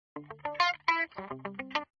Good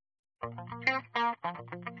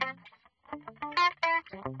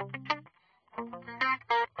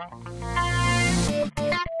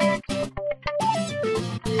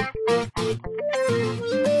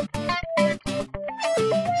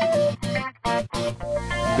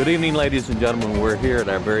evening, ladies and gentlemen. We're here at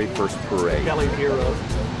our very first parade. Kelly's Heroes.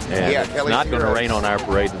 And Yeah, it's Kelly's not going to Heroes. rain on our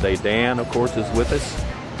parade today. Dan, of course, is with us.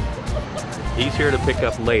 He's here to pick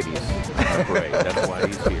up ladies on our parade. That's why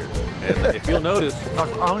he's here. And if you'll notice,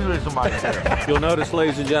 Only reason why he's here. you'll notice,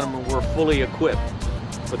 ladies and gentlemen, we're fully equipped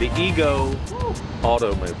for the Ego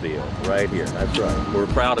automobile right here. That's right. We're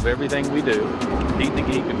proud of everything we do. Deet the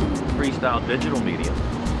Geek and Freestyle Digital Media.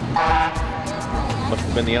 Must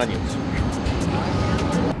have been the onions.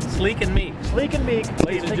 Sleek and meek. Sleek and meek.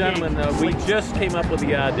 Ladies and gentlemen, we just came up with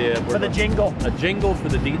the idea. For the jingle. A jingle for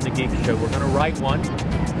the Deet and the Geek show. We're going to write one.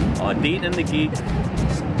 Deet and the Geek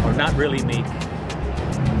are not really meek.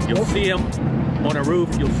 You'll see them on a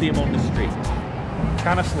roof. You'll see them on the street.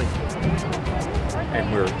 Kind of sleek.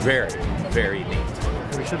 And we're very, very neat.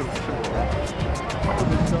 We should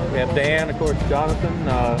have. We have Dan, of course, Jonathan.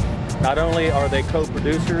 Not only are they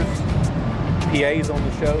co-producers, PAs on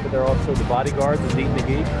the show, but they're also the bodyguards of Deet and the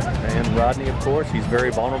Geek. And Rodney, of course, he's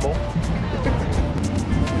very vulnerable.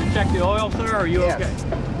 Check the oil, sir. Are you okay?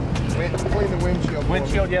 Clean the windshield.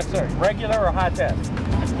 Windshield, yes, sir. Regular or high test?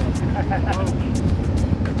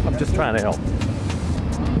 I'm just trying to help.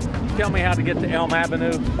 Tell me how to get to Elm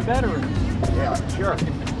Avenue. Veterans. Yeah, sure.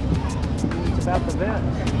 It's about the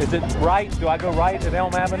vets. Is it right? Do I go right at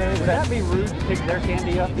Elm Avenue? Would that be rude to pick their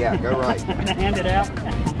candy up? Yeah, go right. And hand it out?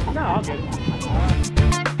 No, I'll get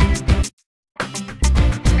it.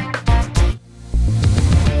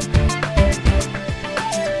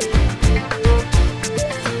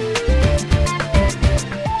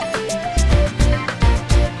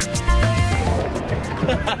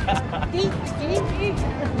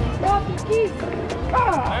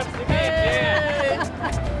 That's the Geek, yeah.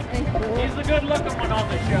 He's the good-looking one on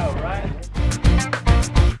the show, right?